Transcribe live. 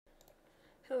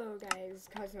Hello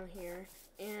guys, Cosmo here,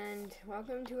 and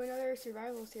welcome to another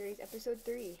survival series, episode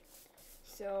 3.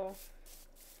 So,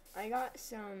 I got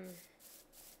some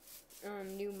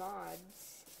new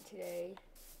mods today,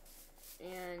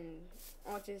 and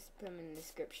I'll just put them in the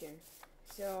description.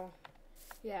 So,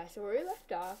 yeah, so where we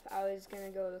left off, I was going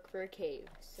to go look for a cave,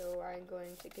 so I'm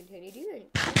going to continue doing it.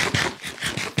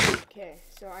 Okay,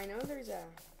 so I know there's a...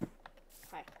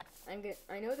 Hi. I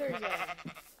know there's a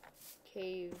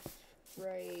cave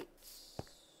right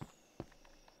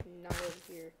not over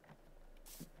here.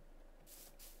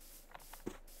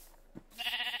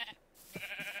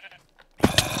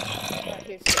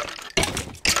 Here's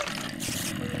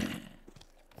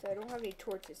so I don't have any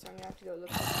torches, so I'm gonna have to go look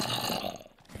for them.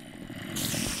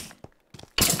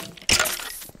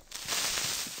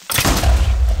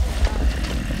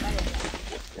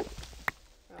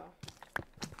 Oh.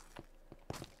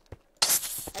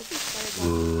 I see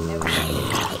spider everywhere.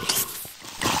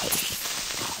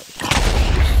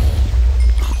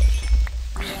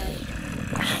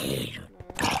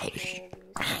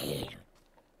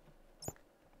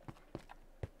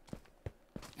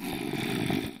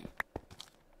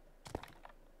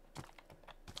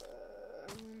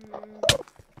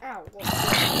 Ow, whoa.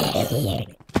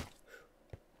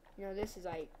 You know, this is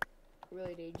like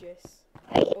really dangerous.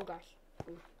 Oh gosh.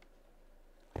 Ooh.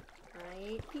 I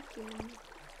ain't peeking.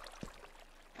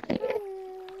 Okay,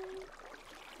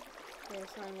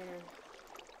 so I'm gonna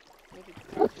make a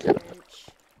copper bench.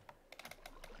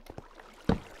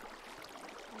 And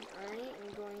I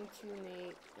am going to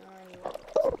make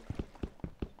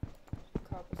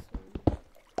cobblestone.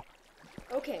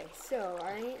 Okay, so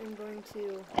I am going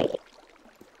to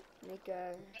make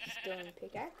a stone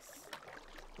pickaxe,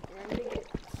 and I'm gonna get,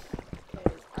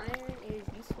 because iron is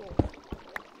useful.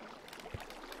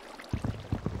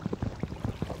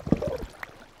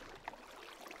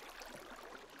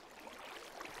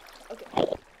 Okay.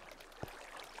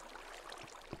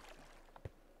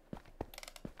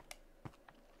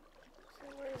 So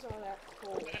where's all that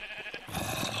coal?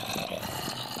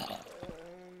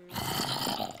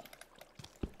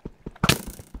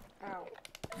 Ow.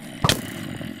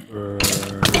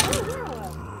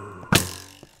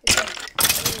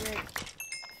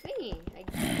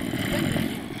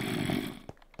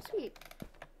 Sweet.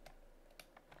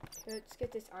 Let's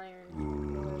get this iron.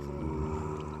 Where is it?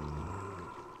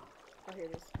 Oh, here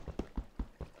it is.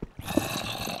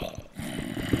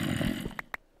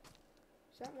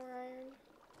 Is that more iron?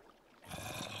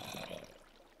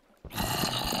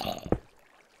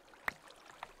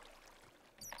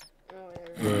 Oh,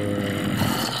 whatever.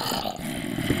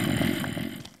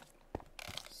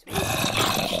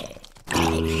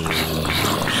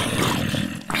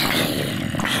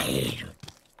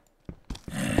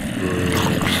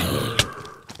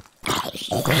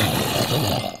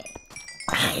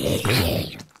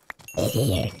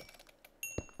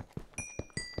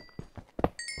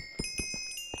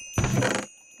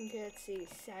 Okay, let's see.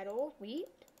 Saddle, wheat.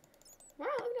 Wow,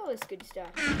 look at all this good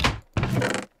stuff.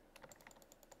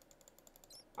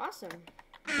 Awesome.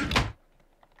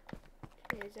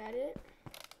 Okay, is that it?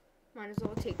 Might as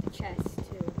well take the chest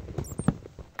too.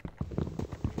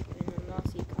 And a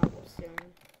mossy cobblestone.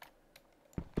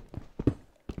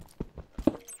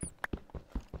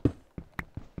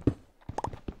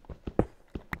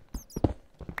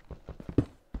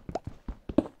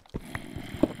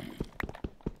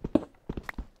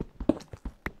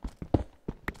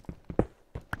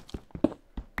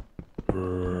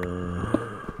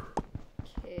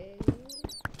 Okay.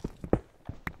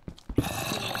 I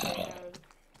have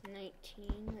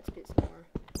 19. Let's get some more.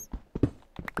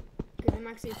 Because I'm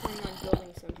actually planning on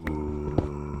building something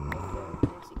with the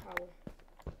mossy cobble.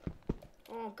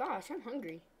 Oh gosh, I'm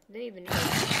hungry. Didn't even know.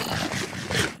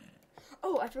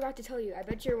 Oh, I forgot to tell you. I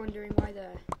bet you're wondering why the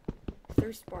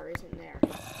thirst bar isn't there.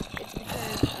 It's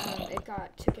because it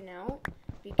got taken out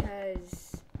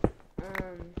because well,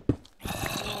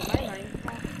 my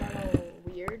Minecraft got all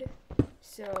weird,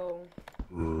 so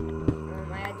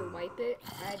I had to wipe it.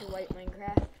 I had to wipe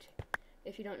Minecraft.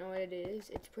 If you don't know what it is,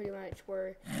 it's pretty much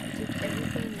where you take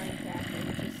everything in Minecraft and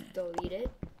you just delete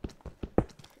it.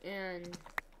 And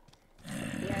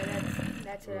yeah,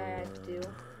 that's what I had to do.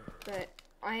 But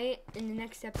in the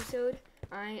next episode,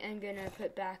 I am gonna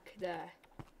put back the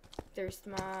thirst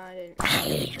mod and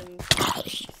everything.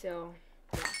 So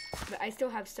yeah, but I still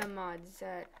have some mods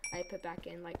that I put back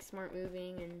in, like smart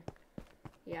moving, and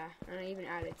yeah, and I even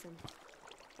added some.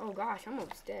 Oh gosh, I'm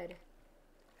almost dead.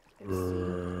 Let's see.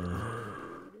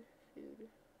 Food.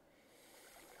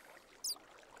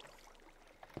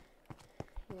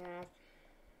 Yeah.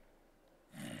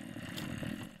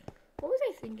 What was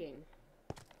I thinking?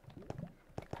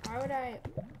 Why would I?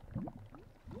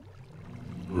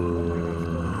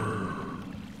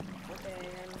 Okay,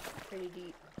 I'm pretty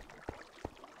deep.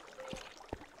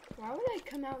 Why would I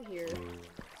come out here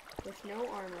with no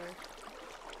armor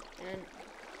and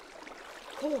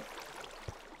coal?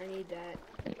 I need that.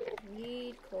 I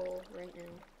need coal right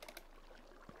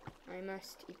now. I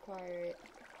must acquire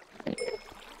it.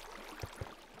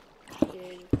 Give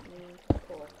me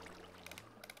coal.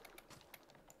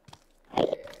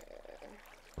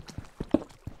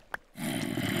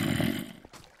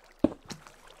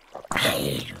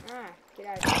 Ah, get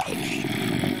out of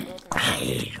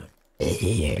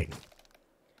here.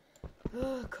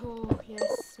 Oh, coal.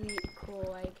 Yes, sweet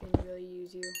coal. I can really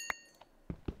use you.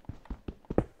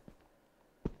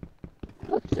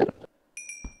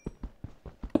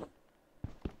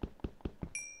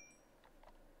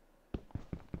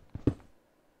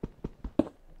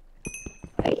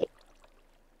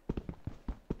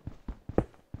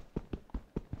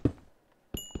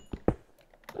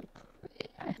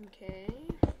 Okay.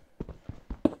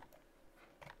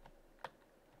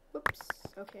 Whoops.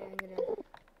 Okay, I'm gonna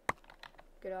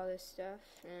get all this stuff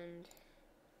and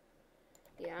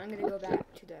yeah, I'm gonna go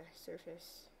back to the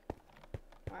surface.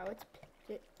 Wow, it's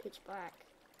pitch black.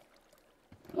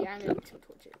 Yeah, I'm gonna get some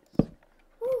torches.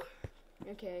 Whew.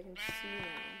 Okay, I can see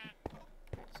now.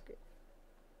 That's good.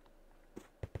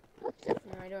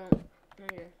 No, I don't. I'm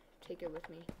gonna take it with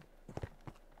me.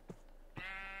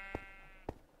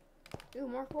 Ooh,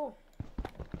 more coal.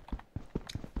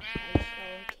 I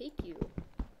shall take you.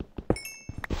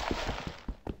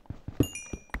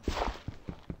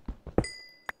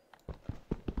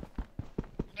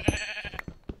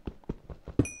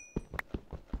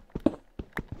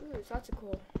 Ooh, there's lots of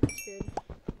coal. That's good.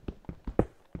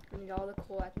 I need all the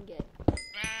coal I can get.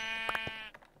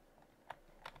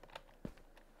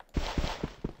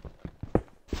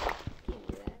 Give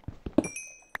me that.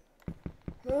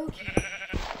 Okay.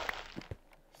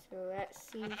 So that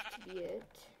seems to be it.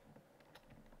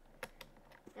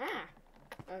 Ah!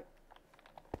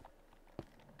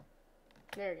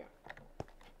 There we go.